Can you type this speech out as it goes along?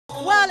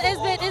Well,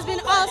 it's been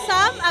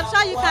awesome. I'm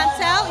sure you can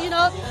tell,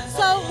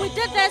 So we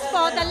did this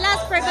for the less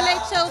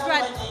privileged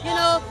children,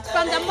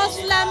 from the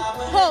Muslim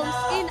homes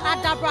in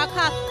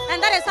Adabraka.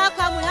 And that is how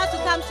come we had to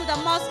come to the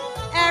mosque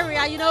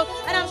area,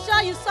 And I'm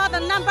sure you saw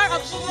the number of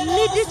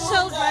needy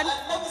children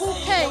who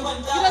came,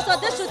 So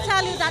this should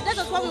tell you that this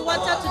is what we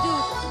wanted to do,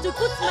 to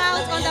put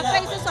smiles on the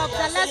faces of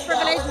the less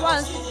privileged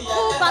ones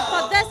who, but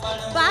for this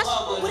bash,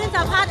 wouldn't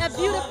have had a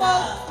beautiful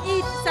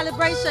Eid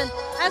celebration.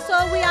 And so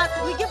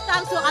we give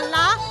thanks to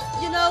Allah,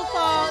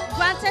 for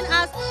granting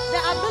us the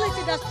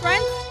ability, the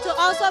strength to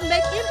also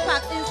make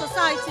impact in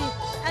society.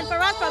 And for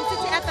us from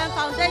Citi FM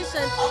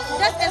Foundation,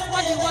 this is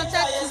what we wanted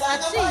to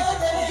achieve,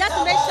 just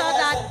to make sure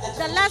that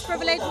the less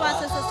privileged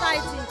ones in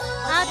society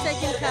are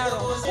taken care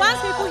of. Once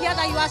people hear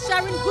that you are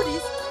sharing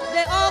goodies,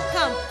 they all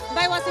come.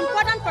 But it was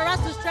important for us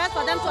to stress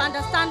for them to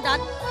understand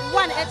that,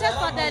 one, it is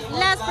for the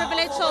less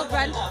privileged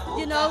children,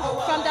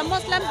 from the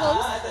Muslim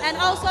homes, and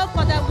also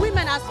for the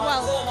women as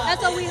well. And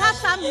so we have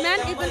some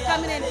men even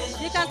coming in.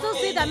 You can still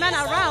see the men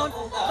around,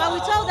 but we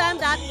told them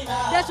that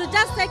they should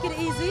just take it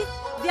easy.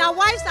 Their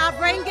wives are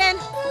bringing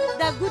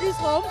the goodies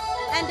home,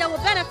 and they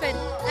will benefit.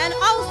 And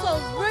also,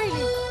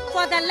 really,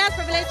 for the less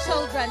privileged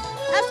children.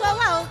 And so,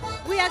 well,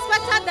 we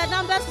expected the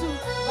numbers to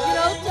be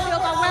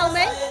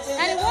overwhelming,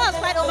 and it was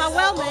quite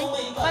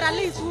overwhelming, but at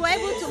least we were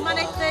able to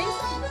manage things,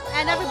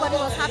 and everybody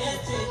was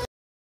happy.